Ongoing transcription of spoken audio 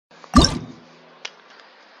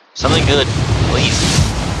Something good, please.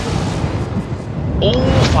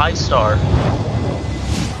 Oh, 5-star.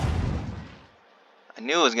 I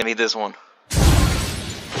knew it was gonna be this one.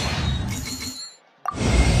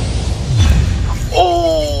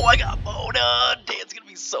 Oh, I got Mona. Dan's gonna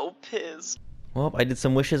be so pissed. Well, I did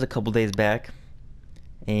some wishes a couple days back,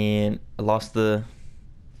 and I lost the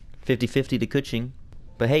 50-50 to Kuching.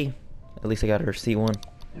 But hey, at least I got her C1.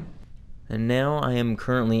 And now I am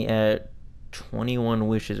currently at 21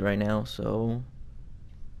 wishes right now, so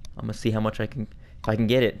I'm gonna see how much I can, if I can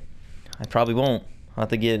get it. I probably won't. I'll have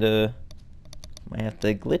to get might have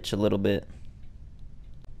to glitch a little bit.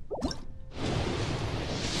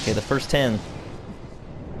 Okay, the first 10.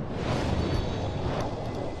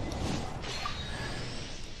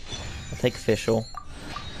 I'll take official.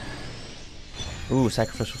 Ooh,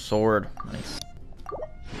 sacrificial sword. Nice.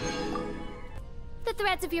 The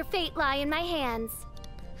threads of your fate lie in my hands.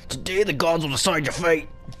 Today the gods will decide your fate.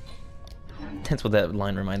 That's what that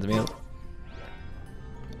line reminds me of.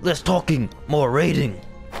 Less talking, more raiding.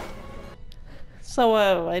 So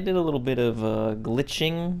I did a little bit of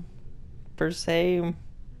glitching, per se.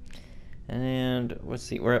 And let's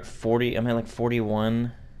see, we're at 40. I'm at like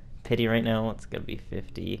 41 pity right now. It's gonna be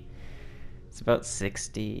 50. It's about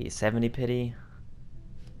 60, 70 pity.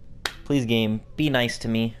 Please, game, be nice to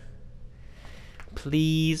me.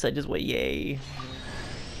 Please, I just wait. Yay.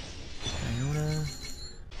 Diona.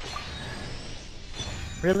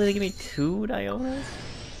 Really? They give me 2 Dionas?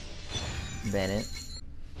 Bennett.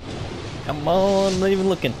 Come on, not even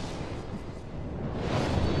looking.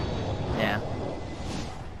 Yeah.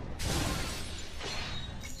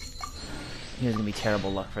 Here's gonna be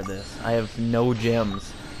terrible luck for this. I have no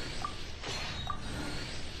gems.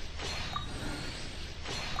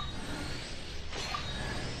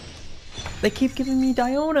 They keep giving me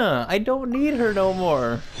Diona. I don't need her no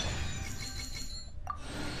more.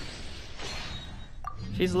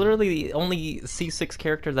 She's literally the only C6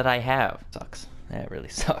 character that I have. Sucks. That really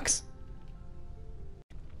sucks.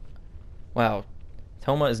 Wow.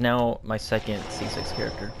 Toma is now my second C6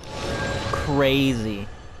 character. Crazy.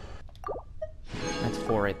 That's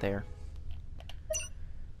 4 right there.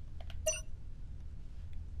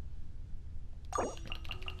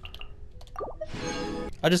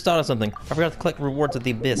 I just thought of something. I forgot to collect rewards at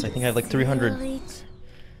the Abyss. I think I have like 300.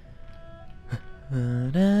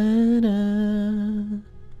 I'm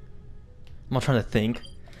not trying to think.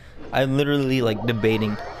 I'm literally like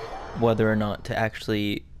debating whether or not to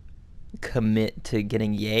actually commit to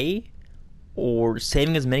getting Yay or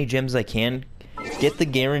saving as many gems as I can, get the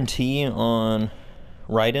guarantee on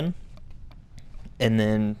Raiden, and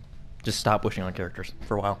then just stop wishing on characters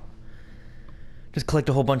for a while. Just collect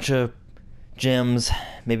a whole bunch of gems,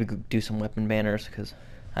 maybe do some weapon banners because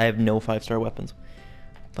I have no 5-star weapons.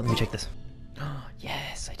 But let me check this. Oh,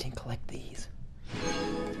 yes, I didn't collect these.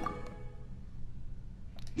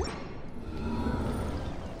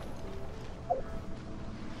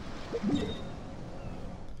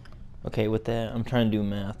 Okay, with that, I'm trying to do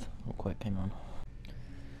math real quick. Hang on.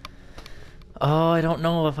 Oh, I don't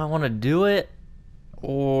know if I want to do it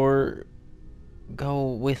or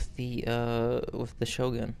go with the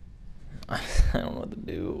Shogun. I don't know what to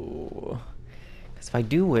do. Because if I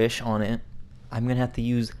do wish on it, I'm gonna have to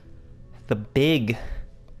use the big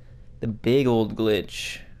old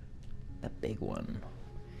glitch. The big one.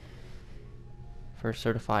 For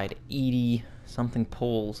certified 80 something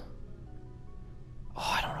pulls.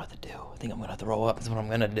 Oh, I don't know what to do. I think I'm gonna have to roll up. That's what I'm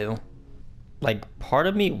gonna do. Like, part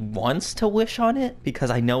of me wants to wish on it because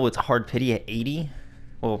I know it's hard pity at 80.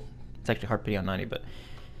 Well, it's actually hard pity on 90, but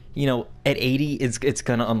you know, at 80,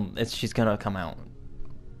 she's gonna come out.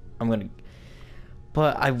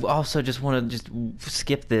 But I also just want to just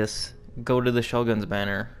skip this, go to the Shogun's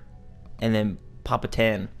banner, and then pop a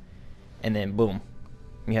 10, and then boom,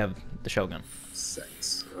 you have the Shogun.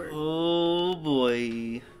 6. Oh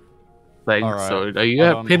boy. Like, All right. so are you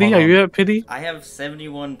Hold at on, pity? hold Are on. you at pity? I have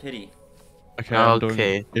 71 pity. Okay, I'm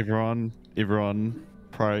Okay. doing everyone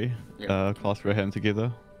pray, Yep. clasp your hand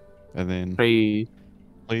together, and then Pray.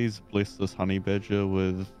 please bless this honey badger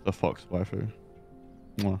with the fox waifu.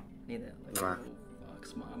 Mwah. Need that. Let's go,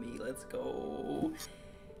 Fox mommy. Let's go.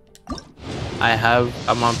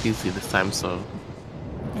 I'm on PC this time, so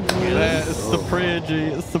Yeah, it's the prayer, G.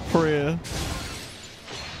 It's the prayer.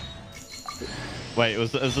 Wait,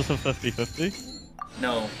 is this a 50-50?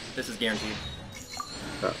 No, this is guaranteed.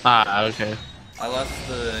 okay. I lost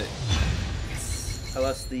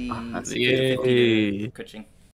the Yay. Kuching.